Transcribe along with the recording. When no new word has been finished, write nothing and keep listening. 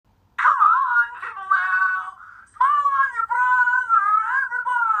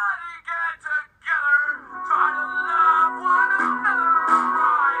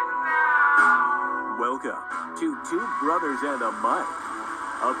Brothers and a Mic,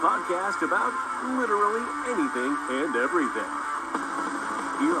 a podcast about literally anything and everything.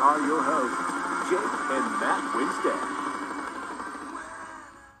 Here are your hosts, Jake and Matt Winstead.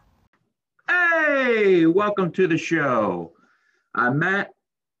 Hey, welcome to the show. I'm Matt.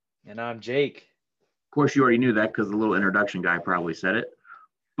 And I'm Jake. Of course, you already knew that because the little introduction guy probably said it.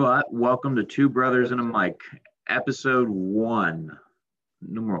 But welcome to Two Brothers and a Mic, episode 1.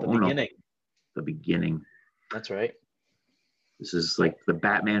 Numero uno. Beginning. The beginning. That's right. This is like the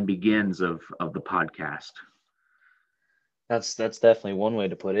Batman Begins of the podcast. That's definitely one way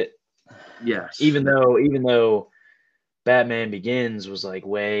to put it. Yes. Even though Batman Begins was like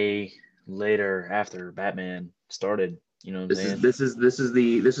way later after Batman started, you know what I'm saying? This is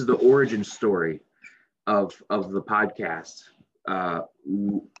the origin story of the podcast.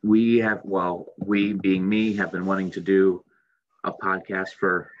 We being me have been wanting to do a podcast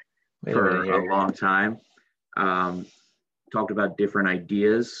for a long time. Talked about different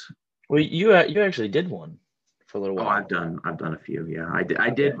ideas. Well, you actually did one for a little while. Oh, I've done a few. Yeah, I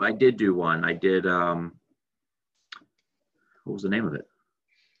did do one. I did. What was the name of it?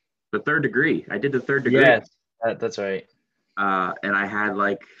 The Third Degree. I did the Third Degree. Yes, that's right. And I had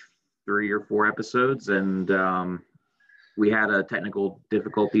like 3 or 4 episodes, and we had technical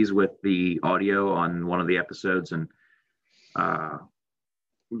difficulties with the audio on one of the episodes, and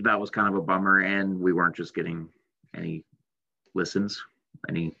that was kind of a bummer. And we weren't just getting any listeners.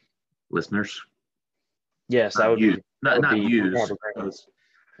 Yes, that would use, be not be use.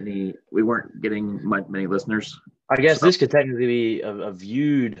 We weren't getting many listeners. I guess this could technically be a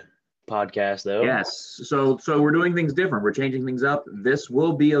viewed podcast, though. Yes. So we're doing things different. We're changing things up. This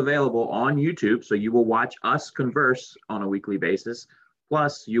will be available on YouTube, so you will watch us converse on a weekly basis.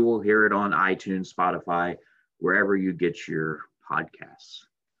 Plus, you will hear it on iTunes, Spotify, wherever you get your podcasts.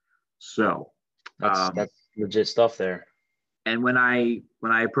 So That's legit stuff there. And when I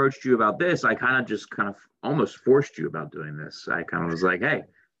approached you about this, I kind of almost forced you about doing this. I kind of was like, hey,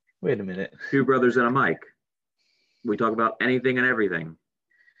 wait a minute. Two brothers and a mic. We talk about anything and everything. ?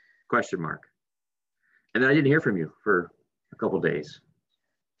 And then I didn't hear from you for a couple of days,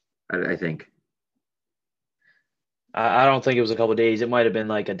 I think. I don't think it was a couple of days. It might have been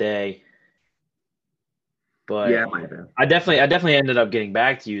like a day. But yeah, it might have been. I definitely ended up getting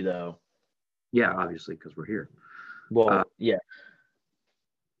back to you, though. Yeah, obviously, because we're here. Well, yeah.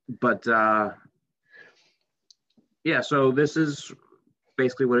 But, yeah, so this is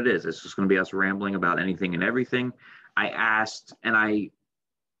basically what it is. It's just going to be us rambling about anything and everything. I asked, and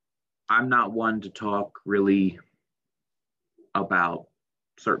I'm not one to talk really about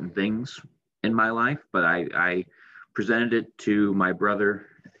certain things in my life, but I presented it to my brother,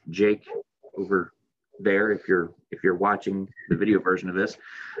 Jake, over there. If you're watching the video version of this,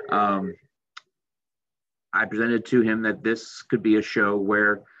 I presented to him that this could be a show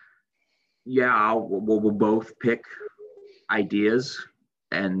where, yeah, we'll both pick ideas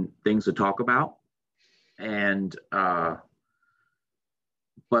and things to talk about. And, but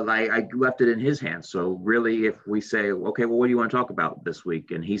I left it in his hands. So really, if we say, okay, well, what do you want to talk about this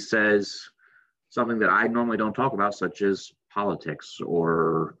week? And he says something that I normally don't talk about, such as politics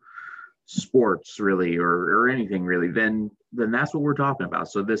or sports, really, or anything really, then that's what we're talking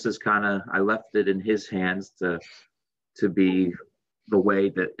about. So this is I left it in his hands to be the way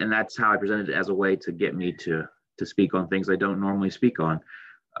that, and that's how I presented it, as a way to get me to speak on things I don't normally speak on,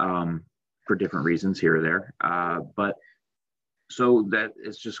 for different reasons here or there. But so that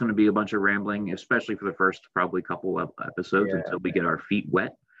it's just going to be a bunch of rambling, especially for the first probably couple of episodes, until we get our feet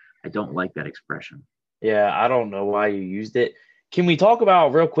wet. I don't like that expression. Yeah, I don't know why you used it. Can we talk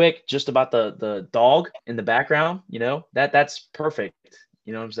about real quick just about the dog in the background? You know, that's perfect.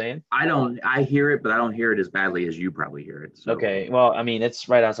 You know what I'm saying? I hear it, but I don't hear it as badly as you probably hear it. So. Okay. Well, I mean, it's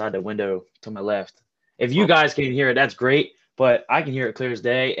right outside the window to my left. If you guys can hear it, that's great. But I can hear it clear as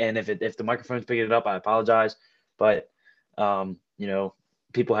day. And if the microphone's picking it up, I apologize. But you know,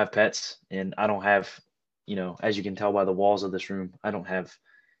 people have pets, and I don't have, you know, as you can tell by the walls of this room, I don't have,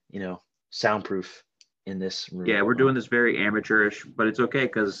 you know, soundproof in this room. Yeah, we're doing this very amateurish, but it's okay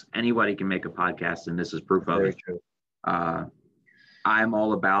because anybody can make a podcast, and this is proof of it. True. I'm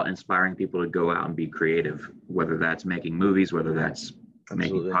all about inspiring people to go out and be creative, whether that's making movies, whether that's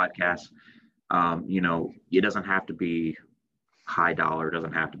making podcasts. You know, it doesn't have to be high dollar, it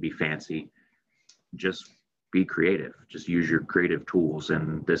doesn't have to be fancy. Just be creative. Just use your creative tools,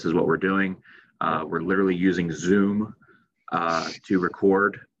 and this is what we're doing. We're literally using Zoom to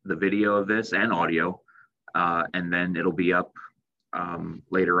record the video of this and audio, and then it'll be up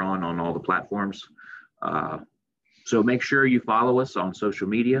later on all the platforms. So make sure you follow us on social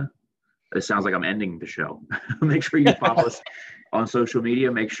media. it sounds like I'm ending the show. Make sure you follow us on social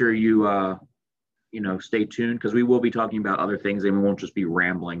media. Make sure you, stay tuned, because we will be talking about other things and we won't just be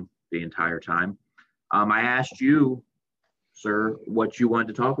rambling the entire time. I asked you, sir, what you wanted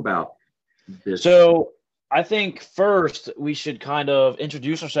to talk about. So I think first we should kind of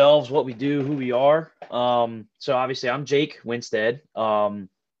introduce ourselves, what we do, who we are. So obviously I'm Jake Winstead.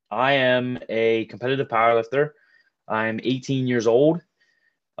 I am a competitive powerlifter. I'm 18 years old.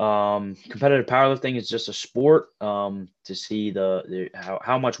 Competitive powerlifting is just a sport to see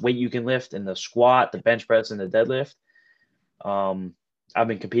how much weight you can lift in the squat, the bench press, and the deadlift. I've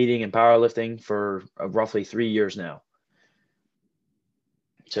been competing in powerlifting for roughly 3 years now.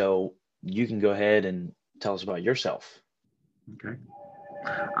 So you can go ahead and tell us about yourself. Okay.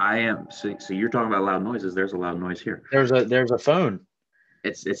 I am. So you're talking about loud noises. There's a loud noise here. There's a phone.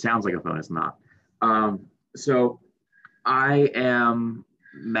 It sounds like a phone. It's not. So I am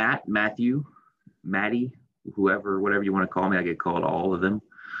Matthew, Matty, whatever you want to call me. I get called all of them.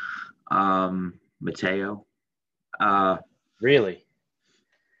 Mateo. Really?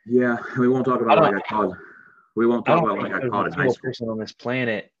 Yeah, we won't talk about what I got called. We won't talk about what I got called in high school. Person on this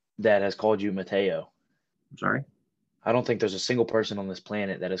planet that has called you Mateo. I'm sorry? I don't think there's a single person on this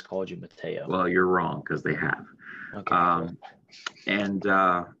planet that has called you Mateo. Well, you're wrong, because they have. Okay. And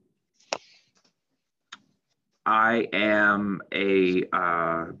I am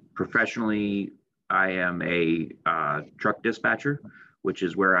professionally, I am a truck dispatcher, which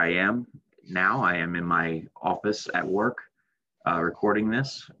is where I am now. I am in my office at work recording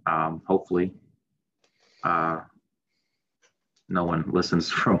this. Hopefully, no one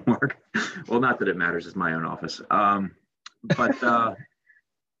listens from work. Well, not that it matters. It's my own office. But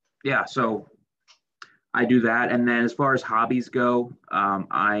yeah, so I do that. And then as far as hobbies go,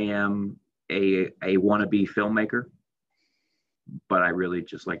 I am a wannabe filmmaker, but I really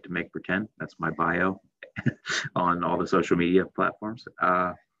just like to make pretend. That's my bio on all the social media platforms.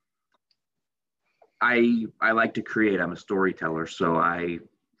 I like to create. I'm a storyteller, so I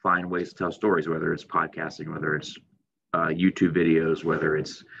find ways to tell stories, whether it's podcasting, whether it's YouTube videos, whether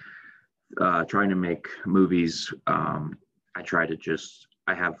it's trying to make movies. I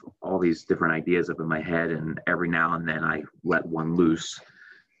have all these different ideas up in my head, and every now and then I let one loose.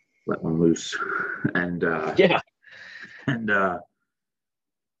 And and a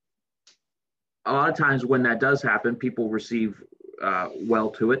lot of times when that does happen, people receive well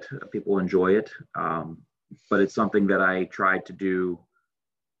to it. People enjoy it, but it's something that I try to do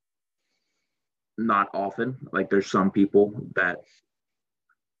not often. Like, there's some people that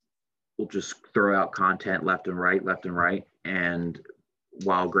will just throw out content left and right. And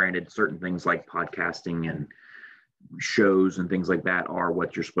while granted, certain things like podcasting and shows and things like that are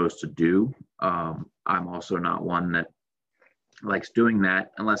what you're supposed to do, I'm also not one that likes doing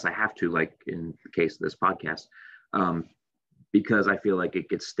that unless I have to, like in the case of this podcast, because I feel like it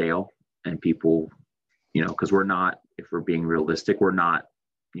gets stale, and people, because we're not, if we're being realistic, we're not,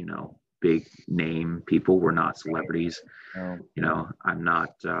 big name people. We're not celebrities. I'm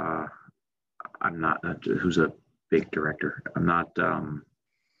not who's a big director. I'm not,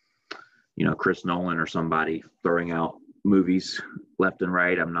 Chris Nolan or somebody throwing out movies left and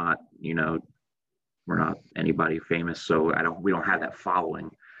right. I'm not, we're not anybody famous. So we don't have that following.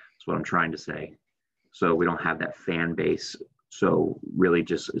 That's what I'm trying to say. So we don't have that fan base. So really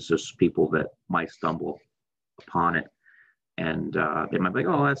it's just people that might stumble upon it, and they might be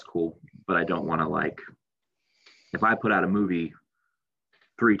like, oh, that's cool. But I don't want to, if I put out a movie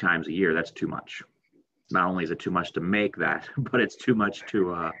 3 times a year, that's too much. Not only is it too much to make that, but it's too much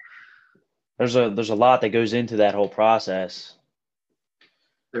to. There's a lot that goes into that whole process.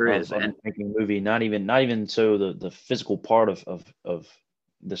 There is, and making a movie. Not even so the physical part of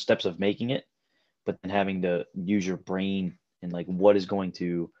the steps of making it, but then having to use your brain and what is going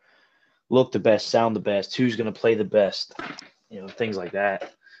to look the best, sound the best, who's going to play the best, things like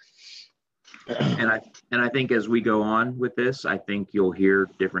that. And I think as we go on with this, I think you'll hear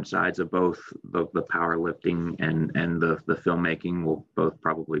different sides of both the powerlifting and the filmmaking. We'll both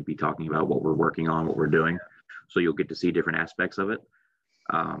probably be talking about what we're working on, what we're doing. So you'll get to see different aspects of it.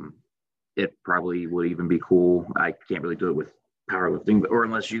 It probably would even be cool. I can't really do it with powerlifting, or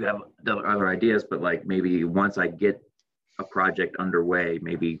unless you have other ideas, but maybe once I get a project underway,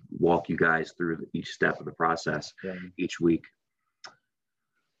 maybe walk you guys through each step of the process each week.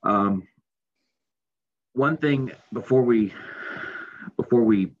 One thing before we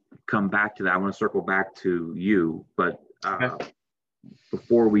come back to that, I want to circle back to you, but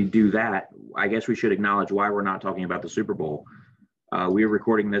before we do that, I guess we should acknowledge why we're not talking about the Super Bowl. We are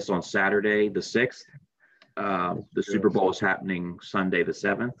recording this on Saturday, the 6th. The Super Bowl is happening Sunday, the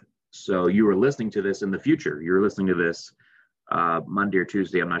 7th. So you were listening to this in the future. You were listening to this Monday or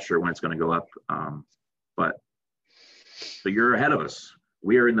Tuesday. I'm not sure when it's going to go up. But so you're ahead of us.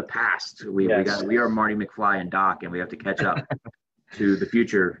 We are in the past. We are Marty McFly and Doc, and we have to catch up to the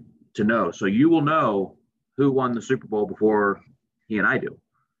future to know. So you will know who won the Super Bowl before he and I do.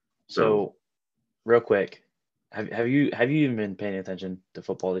 So real quick, have you even been paying attention to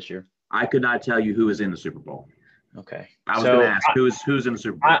football this year? I could not tell you who is in the Super Bowl. Okay. I was going to ask who's in the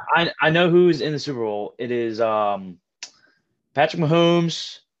Super Bowl. I know who's in the Super Bowl. It is Patrick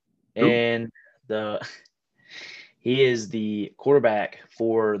Mahomes, and he is the quarterback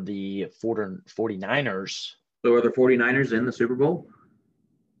for the 49ers. So are the 49ers in the Super Bowl?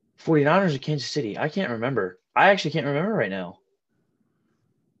 49ers of Kansas City. I can't remember. I actually can't remember right now.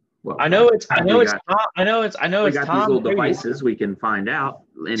 Well, I know it's we Tom. got these little devices we can find out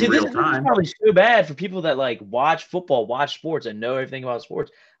in real time. This is probably so bad for people that like watch football, watch sports, and know everything about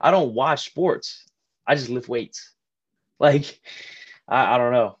sports. I don't watch sports. I just lift weights. Like, I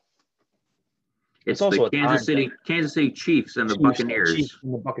don't know. It's also the Kansas City Chiefs and the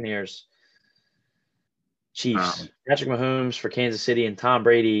Buccaneers. Chiefs. Patrick Mahomes for Kansas City, and Tom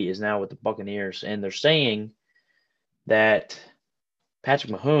Brady is now with the Buccaneers, and they're saying that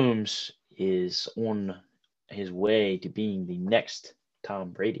Patrick Mahomes is on his way to being the next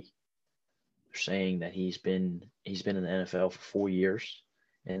Tom Brady. They're saying that he's been in the NFL for 4 years,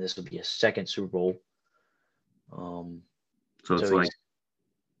 and this will be a second Super Bowl. So it's like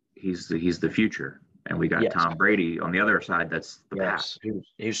he's the future, and we got Tom Brady on the other side. That's the past.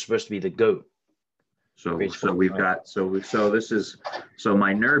 He's supposed to be the GOAT. So we've got this is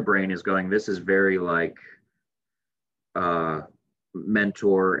my nerd brain is going. This is very like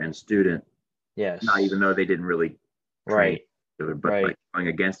mentor and student. Yes. Not even though they didn't really train each other, but like going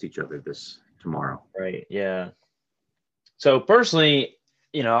against each other this tomorrow. Right. Yeah. So personally,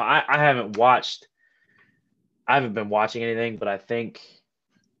 I haven't been watching anything, but I think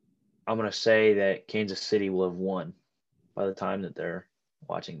I'm going to say that Kansas City will have won by the time that they're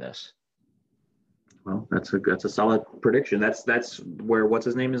watching this. Well, that's a solid prediction. That's where what's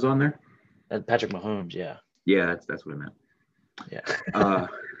his name is on there? Patrick Mahomes, yeah. Yeah, that's what I meant. Yeah.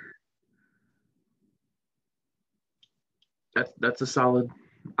 That's a solid.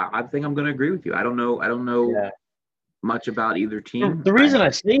 I think I'm going to agree with you. I don't know much about either team. The reason I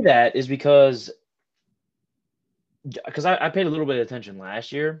say that is because I paid a little bit of attention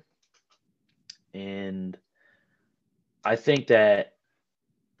last year, and I think that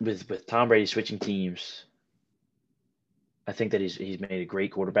with Tom Brady switching teams, I think that he's made a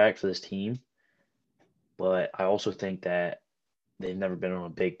great quarterback for this team. But I also think that they've never been on a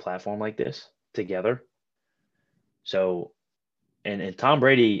big platform like this together. So, and Tom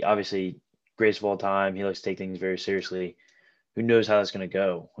Brady, obviously, greatest of all time. He likes to take things very seriously. Who knows how that's going to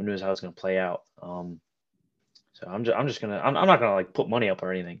go? Who knows how it's going to play out? So I'm not gonna like put money up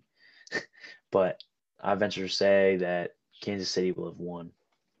or anything, but I venture to say that Kansas City will have won.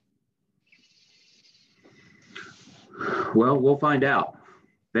 Well, we'll find out.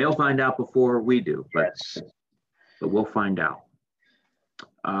 They'll find out before we do, but we'll find out.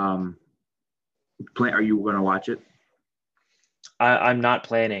 Are you going to watch it? I'm not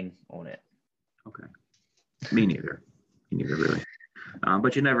planning on it. Okay. Me neither. Really.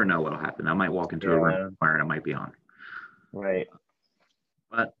 But you never know what'll happen. I might walk into a room and it might be on. Right.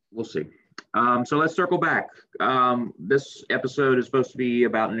 But we'll see. So let's circle back. This episode is supposed to be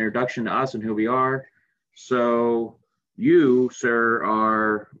about an introduction to us and who we are. So you, sir,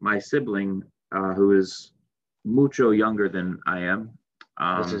 are my sibling who is mucho younger than I am.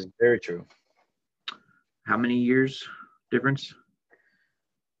 This is very true. How many years difference?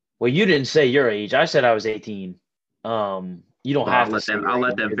 Well, you didn't say your age. I said I was 18. You don't have to. I'll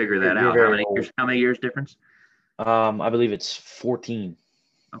let them figure that out. How many years difference? I believe it's 14.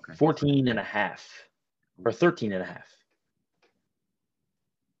 Okay. 14 and a half or 13 and a half.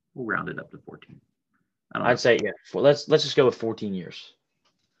 We'll round it up to 14. I'd say, yeah. Let's just go with 14 years.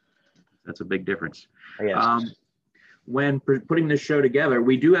 That's a big difference. Yes. When putting this show together,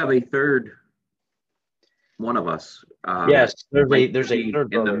 we do have a third one of us. Yes, there's a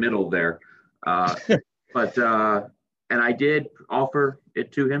third in the middle there. But and I did offer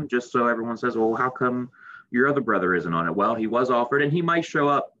it to him just so everyone says, well, how come your other brother isn't on it? Well, he was offered, and he might show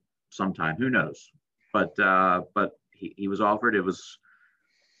up sometime. Who knows? But he was offered.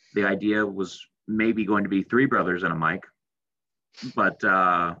 The idea was maybe going to be 3 brothers and a mic, but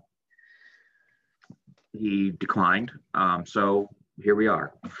he declined. So here we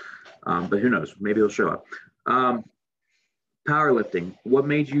are. But who knows? Maybe he'll show up. Powerlifting. What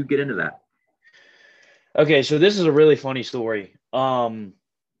made you get into that? Okay, so this is a really funny story.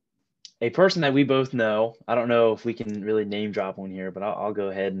 a person that we both know. I don't know if we can really name drop one here, but I'll go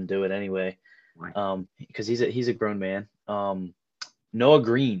ahead and do it anyway. Why? Because he's a grown man. Noah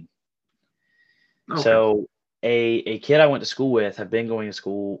Green. Okay. So a kid I went to school with, have been going to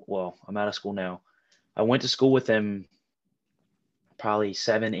school. Well, I'm out of school now. I went to school with him probably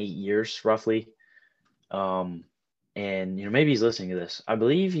 7, 8 years roughly. And maybe he's listening to this. I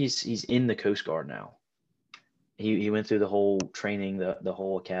believe he's in the Coast Guard now. He went through the whole training, the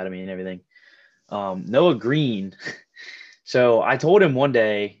whole academy and everything. Noah Green. So I told him one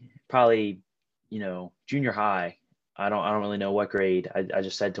day, probably, junior high. I don't really know what grade. I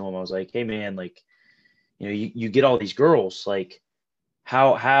just said to him, I was like, hey man, like, you get all these girls, like,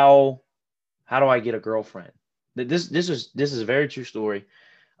 how do I get a girlfriend? This is a very true story.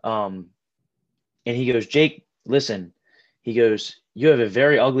 And he goes, Jake, listen, he goes, you have a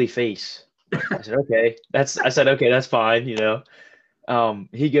very ugly face. I said, okay, that's fine.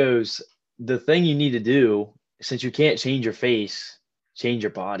 He goes, the thing you need to do, since you can't change your face, change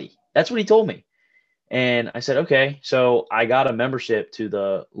your body. That's what he told me. And I said, okay. So I got a membership to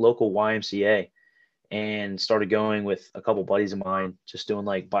the local YMCA and started going with a couple buddies of mine, just doing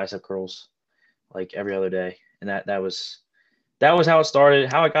like bicep curls like every other day. And that was how it started,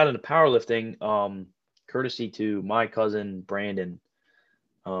 how I got into powerlifting, courtesy to my cousin, Brandon.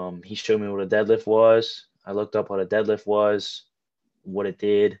 He showed me what a deadlift was. I looked up what a deadlift was, what it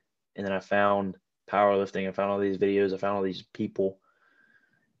did. And then I found powerlifting. I found all these videos. I found all these people.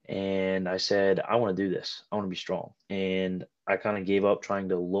 And I said, I want to do this. I want to be strong. And I kind of gave up trying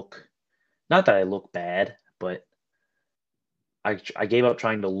to look, not that I look bad, but I gave up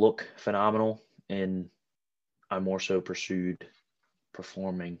trying to look phenomenal. And I more so pursued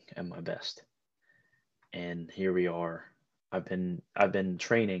performing at my best. And here we are. I've been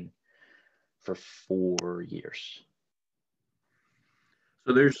training for 4 years.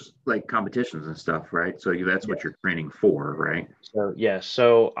 So there's like competitions and stuff, right? So that's what you're training for, right? So yeah,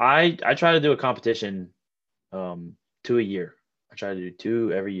 so I try to do a competition 2 a year. I try to do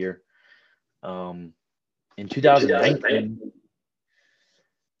 2 every year. In 2019,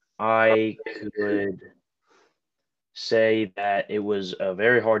 I could say that it was a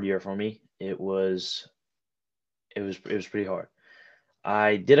very hard year for me. It was pretty hard.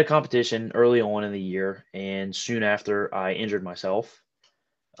 I did a competition early on in the year, and soon after I injured myself.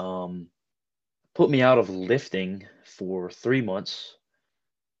 Put me out of lifting for 3 months,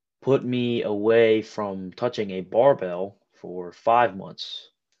 put me away from touching a barbell for 5 months.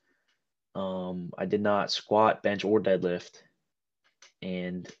 I did not squat, bench, or deadlift.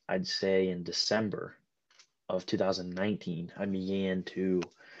 And I'd say in December of 2019, I began to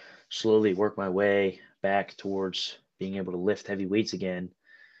slowly work my way back towards being able to lift heavy weights again.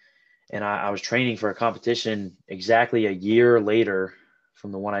 And I was training for a competition exactly a year later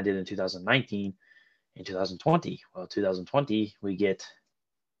from the one I did in 2019 in 2020. Well, 2020, we get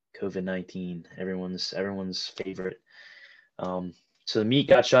COVID-19, everyone's favorite. So the meet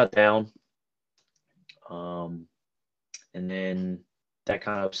got shut down. And then that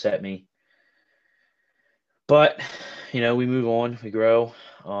kind of upset me. But, we move on, we grow.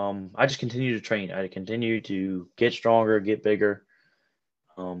 I just continue to train. I continue to get stronger, get bigger.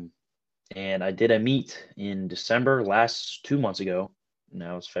 And I did a meet in December, 2 months ago.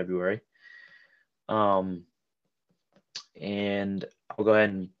 Now it's February. And I'll go ahead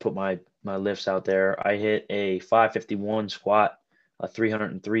and put my lifts out there. I hit a 551 squat, a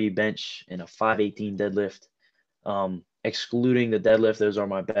 303 bench, and a 518 deadlift. Excluding the deadlift, those are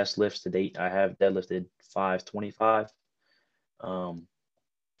my best lifts to date. I have deadlifted 525.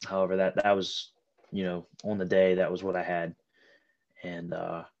 However, that was, on the day, that was what I had. And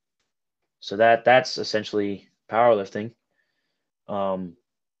so that's essentially powerlifting. The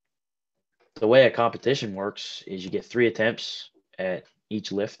way a competition works is you get 3 attempts at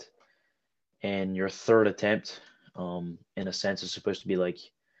each lift, and your third attempt, in a sense, is supposed to be like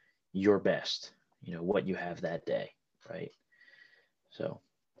your best, what you have that day, right? So.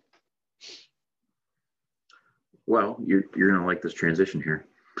 Well, you're gonna like this transition here.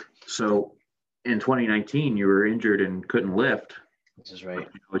 So, in 2019, you were injured and couldn't lift. This is right.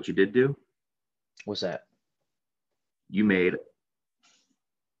 What you did do? What's that? You made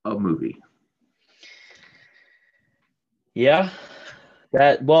a movie. Yeah,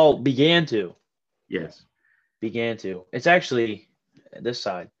 began to. Yes. Began to. It's actually this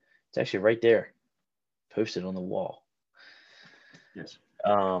side. It's actually right there, posted on the wall. Yes.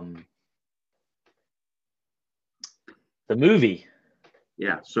 The movie.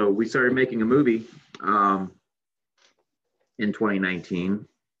 Yeah. So we started making a movie in 2019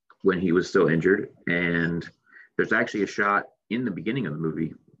 when he was still injured, and there's actually a shot in the beginning of the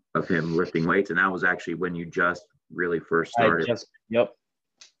movie of him lifting weights, and that was actually when you just really first started. Yep.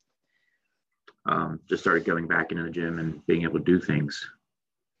 Just started going back into the gym and being able to do things.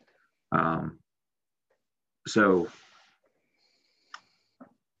 So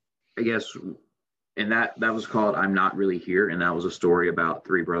I guess, and that was called I'm Not Really Here, and that was a story about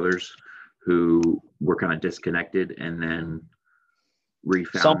three brothers who were kind of disconnected and then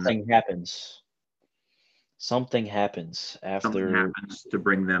refound. Something happens after. Something happens to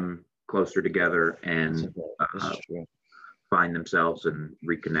bring them closer together and find themselves and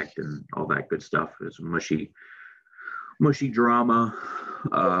reconnect and all that good stuff. It's a mushy drama,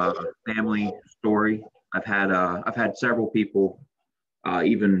 family story. I've had several people,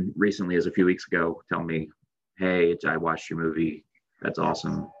 even recently as a few weeks ago, tell me, "Hey, I watched your movie. That's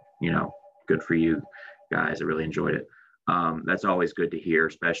awesome. Good for you guys. I really enjoyed it." That's always good to hear,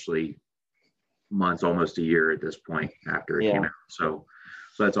 especially months, almost a year at this point after it came out. So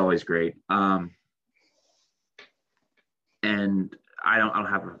that's always great. And I don't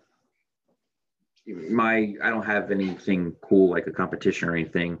have anything cool like a competition or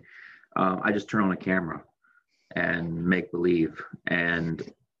anything. I just turn on a camera and make believe. And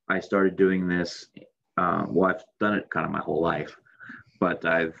I started doing this. I've done it kind of my whole life, but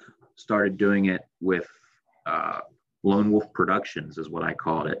I've started doing it with Lone Wolf Productions is what I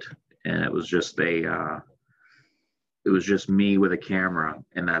called it. And it was just me with a camera,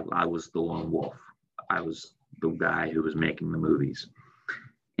 and that I was the lone wolf. I was the guy who was making the movies.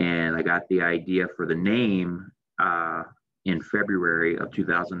 And I got the idea for the name in February of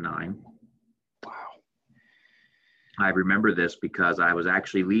 2009. Wow. I remember this because I was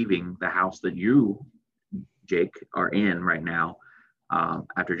actually leaving the house that you, Jake, are in right now,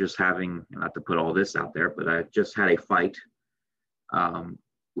 after just having, not to put all this out there, but I just had a fight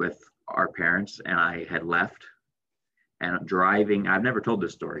with our parents, and I had left and driving. I've never told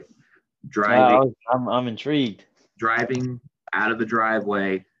this story. I'm intrigued. Driving out of the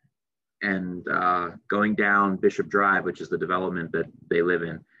driveway and going down Bishop Drive, which is the development that they live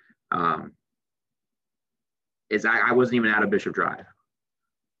in. I wasn't even out of Bishop Drive,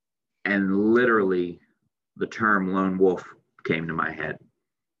 and literally the term lone wolf came to my head.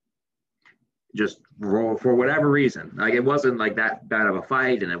 Just for whatever reason. Like, it wasn't like that bad of a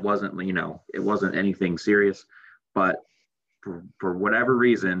fight, and it wasn't anything serious, but for whatever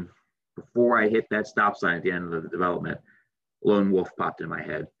reason, before I hit that stop sign at the end of the development, Lone Wolf popped in my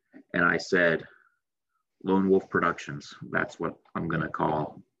head, and I said, Lone Wolf Productions. That's what I'm going to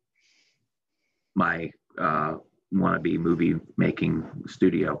call my wannabe movie making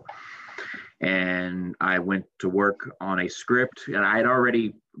studio. And I went to work on a script, and I had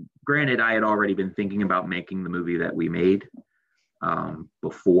already been thinking about making the movie that we made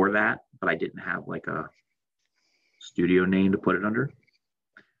before that, but I didn't have like a studio name to put it under.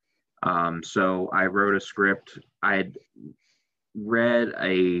 So I wrote a script. I had read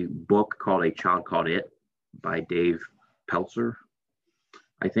a book called A Child Called It by Dave Pelzer.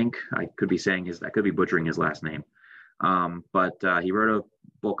 I think I could be butchering his last name. But he wrote a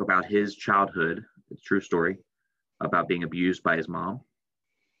book about his childhood, it's a true story, about being abused by his mom.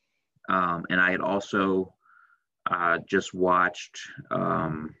 And I had also just watched,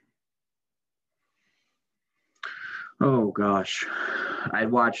 I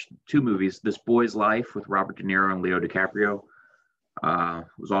watched two movies. This Boy's Life with Robert De Niro and Leo DiCaprio.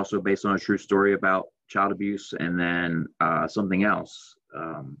 Was also based on a true story about child abuse. And then something else,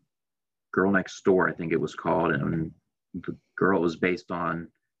 Girl Next Door, I think it was called. And the girl was based on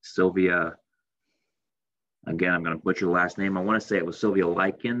Sylvia. Again, I'm going to butcher the last name. I want to say it was Sylvia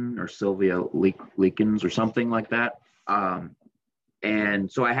Likens or Sylvia Likens or something like that.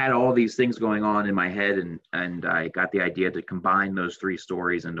 And so I had all these things going on in my head, and I got the idea to combine those three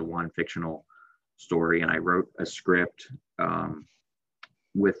stories into one fictional story. And I wrote a script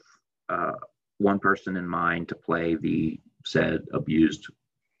with one person in mind to play the said abused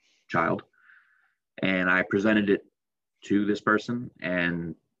child. And I presented it to this person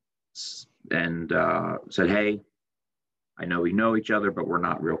and said, hey, I know we know each other, but we're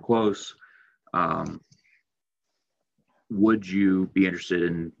not real close. Would you be interested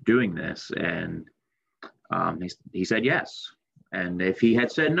in doing this? And he said yes. And if he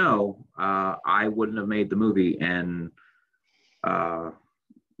had said no, I wouldn't have made the movie, and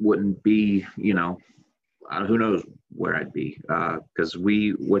wouldn't be, who knows where I'd be. Because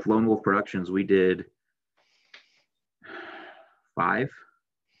with Lone Wolf Productions, we did five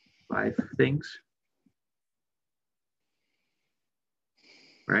things,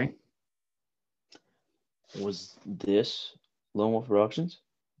 right? Was this Lone Wolf Productions?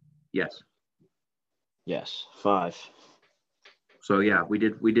 Yes. Yes, 5. So yeah, we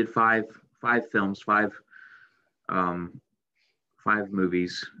did five films, five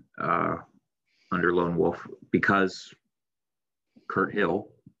movies under Lone Wolf because Kurt Hill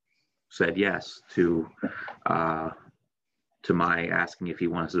said yes to my asking if he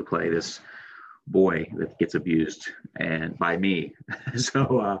wants to play this boy that gets abused and by me.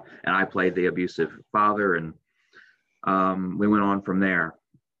 So and I played the abusive father, and we went on from there.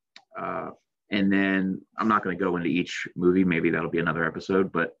 And then I'm not going to go into each movie. Maybe that'll be another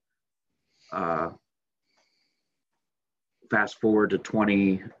episode. But fast forward to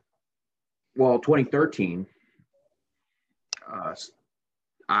 2013.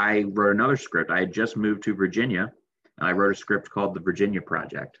 I wrote another script. I had just moved to Virginia, and I wrote a script called The Virginia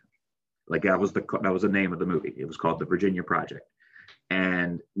Project. Like that was the name of the movie. It was called The Virginia Project.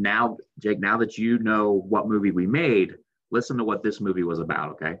 And now, Jake, now that you know what movie we made, listen to what this movie was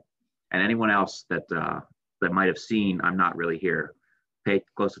about, okay? And anyone else that might have seen I'm Not Really Here, pay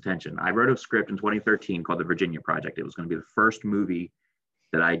close attention. I wrote a script in 2013 called The Virginia Project. It was going to be the first movie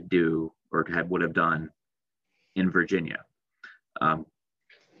that I do or would have done in Virginia.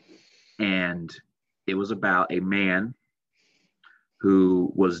 And it was about a man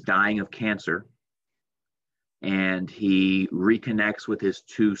who was dying of cancer, and he reconnects with his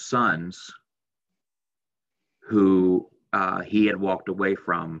two sons who he had walked away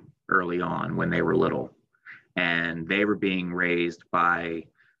from early on when they were little, and they were being raised by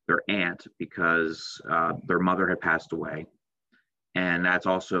their aunt because their mother had passed away, and that's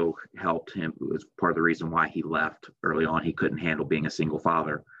also helped him. It was part of the reason why he left early on. He couldn't handle being a single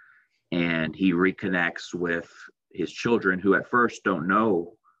father, and he reconnects with his children, who at first don't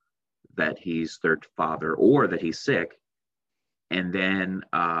know that he's their father or that he's sick. And then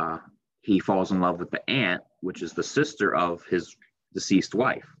he falls in love with the aunt, which is the sister of his deceased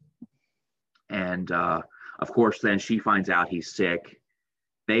wife. And of course, then she finds out he's sick.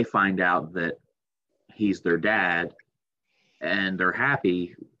 They find out that he's their dad, and they're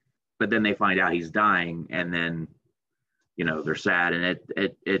happy, but then they find out he's dying, and then, you know, they're sad. And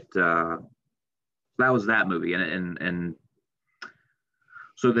that was that movie. And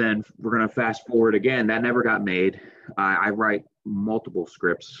so then we're going to fast forward again. That never got made. I write multiple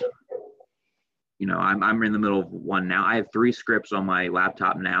scripts. You know, I'm in the middle of one now. I have 3 scripts on my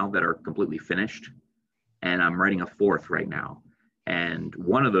laptop now that are completely finished, and I'm writing a 4th right now. And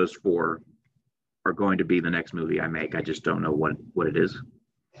one of those 4 are going to be the next movie I make. I just don't know what it is.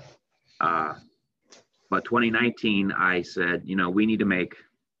 But 2019, I said, you know, we need to make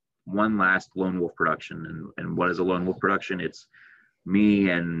one last Lone Wolf production. And what is a Lone Wolf production? It's me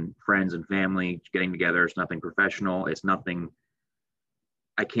and friends and family getting together. It's nothing professional. It's nothing,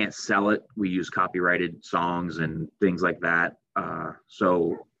 I can't sell it. We use copyrighted songs and things like that.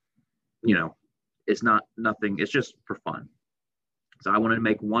 So, you know, it's not nothing. It's just for fun. So I wanted to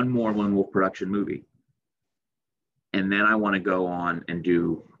make one more Lone Wolf production movie. And then I want to go on and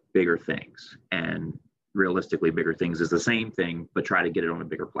do bigger things. And realistically, bigger things is the same thing, but try to get it on a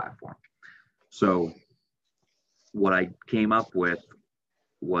bigger platform. So what I came up with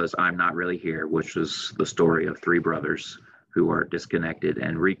was I'm Not Really Here, which is the story of 3 brothers who are disconnected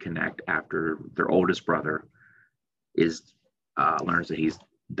and reconnect after their oldest brother learns that he's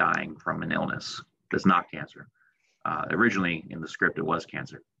dying from an illness that's not cancer. Originally in the script, it was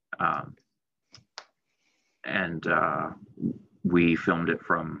cancer. And we filmed it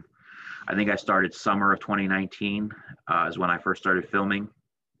from, I think I started summer of 2019 is when I first started filming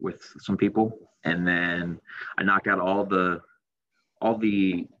with some people. And then I knocked out all the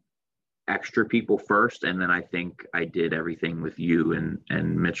extra people first. And then I think I did everything with you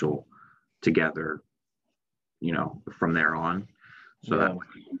and Mitchell together, you know, from there on. So Yeah.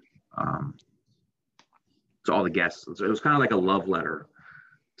 that, so all the guests, so it was kind of like a love letter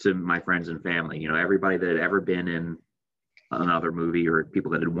to my friends and family, you know, everybody that had ever been in another movie or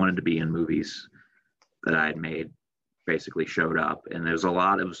people that had wanted to be in movies that I had made basically showed up. And it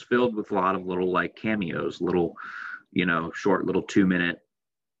was filled with a lot of little like cameos, little, you know, short little 2-minute,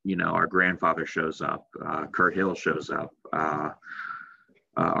 you know, our grandfather shows up, Kurt Hill shows up,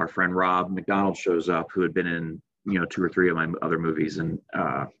 our friend Rob McDonald shows up, who had been in, you know, 2 or 3 of my other movies. And,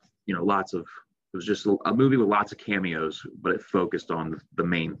 you know, it was just a movie with lots of cameos, but it focused on the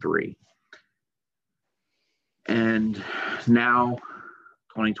main 3. And now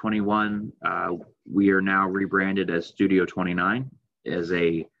 2021, we are now rebranded as Studio 29 as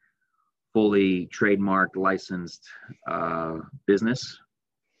a fully trademarked, licensed business.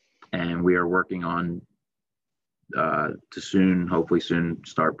 And we are working on to hopefully soon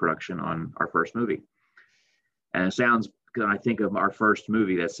start production on our first movie. And it sounds, when I think of our first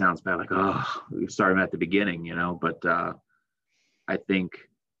movie, that sounds bad, like, oh, we started at the beginning, you know, but I think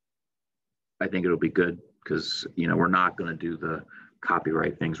it'll be good because, we're not going to do the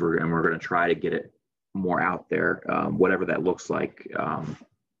copyright things. We're going to try to get it more out there, whatever that looks like.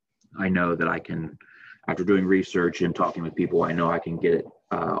 I know that I can, after doing research and talking with people, I know I can get it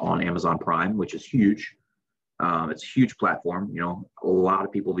on Amazon Prime, which is huge. It's a huge platform. A lot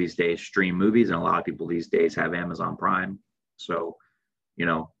of people these days stream movies, and a lot of people these days have Amazon Prime. So,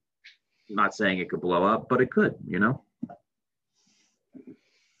 I'm not saying it could blow up, but it could,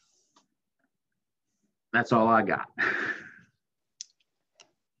 That's all I got.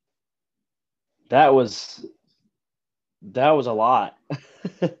 That was a lot.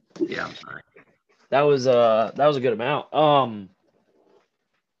 Yeah, I'm sorry. That was a good amount.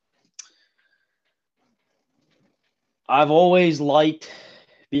 I've always liked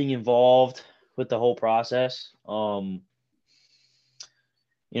being involved with the whole process. I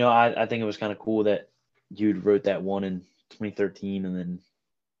think it was kind of cool that you wrote that one in 2013, and then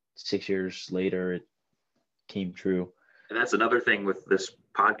 6 years later it came true. And that's another thing with this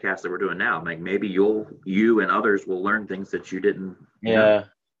podcast that we're doing now. Like, maybe you and others will learn things that you didn't know. Yeah.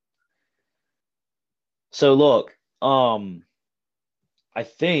 So look, I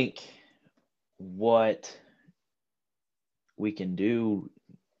think what we can do,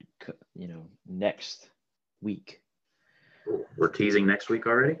 next week. We're teasing next week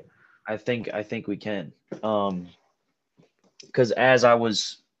already? I think we can. Because as I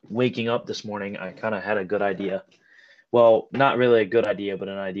was waking up this morning, I kind of had a good idea. Well, not really a good idea, but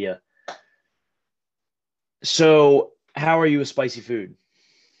an idea. So, how are you with spicy food?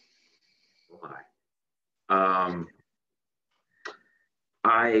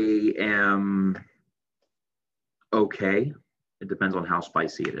 I am okay. It depends on how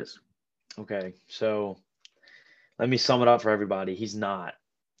spicy it is. Okay, so let me sum it up for everybody. He's not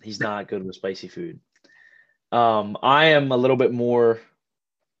good with spicy food. I am a little bit more.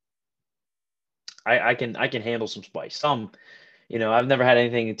 I can handle some spice. Some, I've never had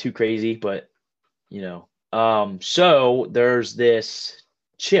anything too crazy, but so there's this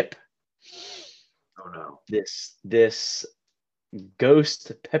chip. Oh no. This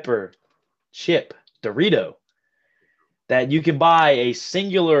ghost pepper chip Dorito that you can buy a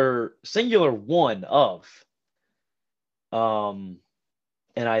singular one of. And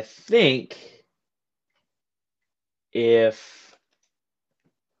I think if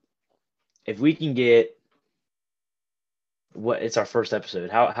we can get it's our first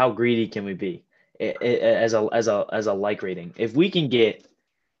episode, how greedy can we be as a like rating? If we can get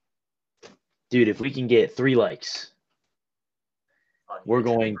 3 likes, we're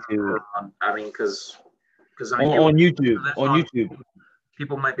going to. I mean, because on YouTube, YouTube,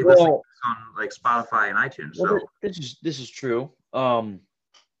 people might be listening to this on like Spotify and iTunes. Well, so this is true.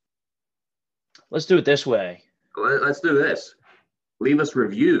 Let's do it this way. Let's do this. Leave us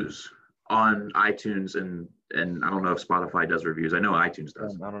reviews on iTunes and I don't know if Spotify does reviews. I know iTunes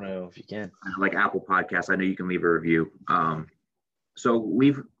does. I don't know if you can. Like Apple Podcasts, I know you can leave a review. So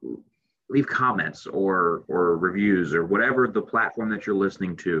leave comments or reviews or whatever the platform that you're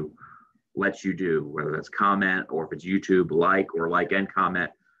listening to lets you do, whether that's comment or if it's YouTube, like and comment.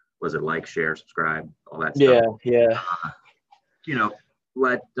 Was it like, share, subscribe, all that stuff? Yeah.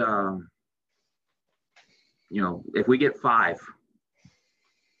 Let if we get 5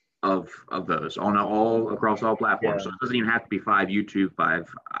 of those on all across all platforms, so it doesn't even have to be 5 YouTube, 5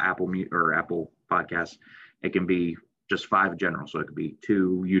 Apple Podcasts. It can be just 5 in general. So it could be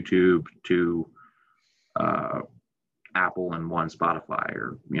 2 YouTube, 2 Apple, and 1 Spotify,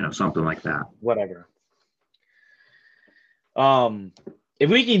 or something like that. Whatever. If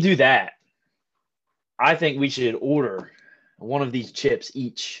we can do that, I think we should order one of these chips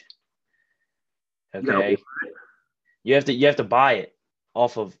each. Okay. You have to buy it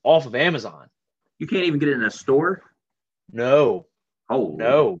off of Amazon. You can't even get it in a store? No. Oh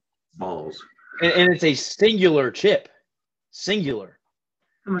no. Balls. And it's a singular chip. Singular.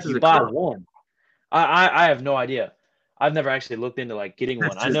 How much you does it buy cost? one. I have no idea. I've never actually looked into like getting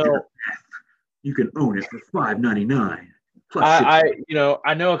one. I know you can own it for $5.99.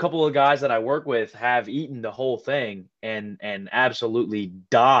 I know a couple of guys that I work with have eaten the whole thing and absolutely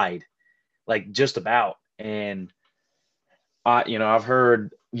died, like just about. And I've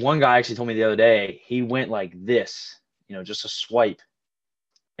heard one guy actually told me the other day he went like this, just a swipe,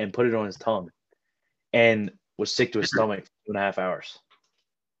 and put it on his tongue, and was sick to his stomach for 2.5 hours.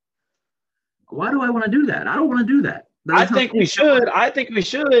 Why do I want to do that? I don't want to do that. I think we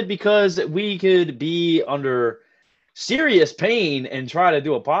should because we could be under serious pain and try to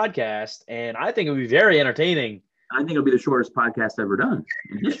do a podcast, and I think it would be very entertaining. I think it'll be the shortest podcast ever done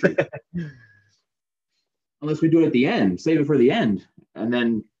in history. Unless we do it at the end, save it for the end, and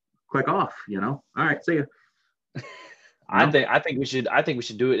then click off. All right, see ya. I think we should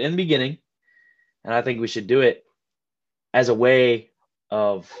do it in the beginning, and I think we should do it as a way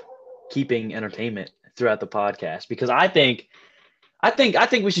of keeping entertainment throughout the podcast, because I think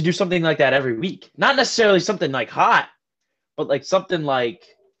we should do something like that every week. Not necessarily something like hot, but like something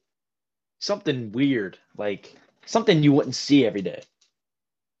weird, like something you wouldn't see every day.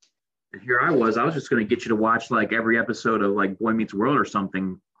 Here I was just going to get you to watch like every episode of like Boy Meets World or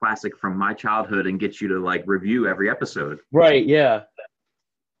something classic from my childhood and get you to like review every episode. Right, yeah.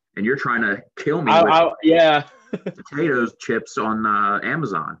 And you're trying to kill me yeah. potatoes chips on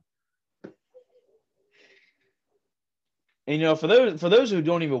Amazon. And for those who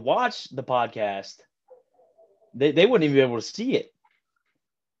don't even watch the podcast, they wouldn't even be able to see it.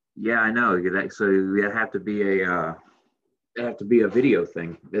 Yeah, I know. So it'd have to be a video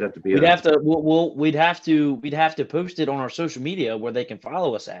thing. It'd have to be. We'd have to post it on our social media where they can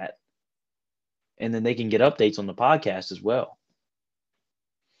follow us at, and then they can get updates on the podcast as well.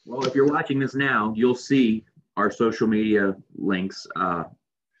 Well, if you're watching this now, you'll see our social media links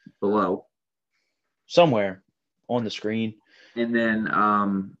below, somewhere on the screen. And then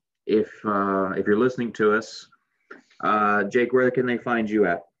if you're listening to us, Jake, where can they find you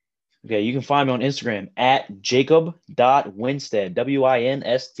at? Okay, you can find me on Instagram at jacob.winstead, Winstead.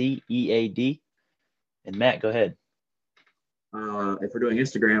 And Matt, go ahead. If we're doing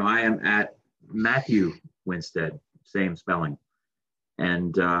Instagram, I am at Matthew Winstead, same spelling.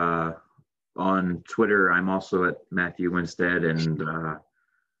 And on Twitter, I'm also at Matthew Winstead, and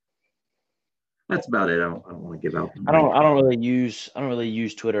that's about it. I don't want to give out. I don't really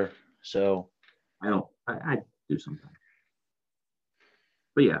use Twitter, so I do sometimes.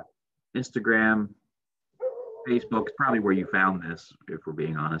 But yeah, Instagram, Facebook is probably where you found this, if we're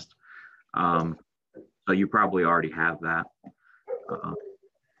being honest. So you probably already have that.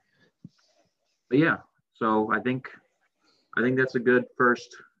 But yeah, so I think that's a good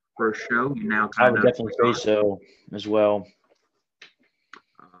first show. You now I would definitely say so as well.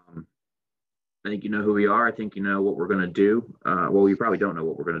 I think you know who we are. I think you know what we're going to do. Well, you probably don't know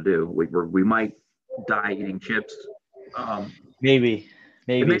what we're going to do. We might die eating chips. Maybe.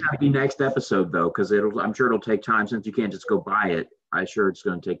 It may not be next episode though, because I'm sure it'll take time since you can't just go buy it. I'm sure it's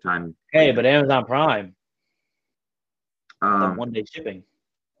going to take time. Hey, but Amazon Prime, that 1-day shipping.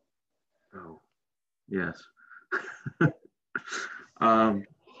 Oh, yes.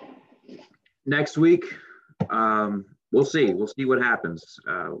 Next week, we'll see. We'll see what happens.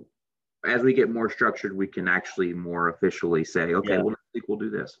 As we get more structured, we can actually more officially say, okay, well, next week we'll do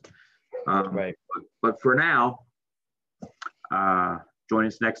this. Right. But for now, join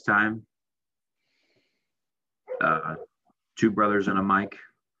us next time. Two brothers and a mic.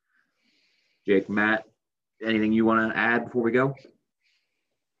 Jake, Matt, anything you want to add before we go?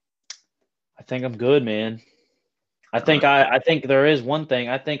 I think I'm good, man. I think there is one thing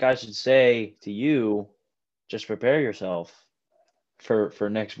I think I should say to you. Just prepare yourself for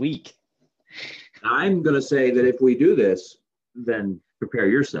next week. I'm going to say that if we do this, then prepare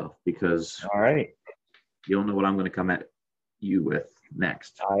yourself, because all right, you don't know what I'm going to come at you with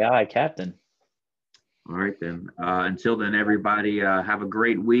next. Aye, aye, Captain. All right, then. Until then, everybody, have a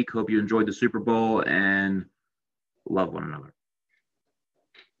great week. Hope you enjoyed the Super Bowl and love one another.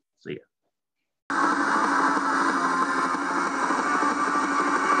 See ya.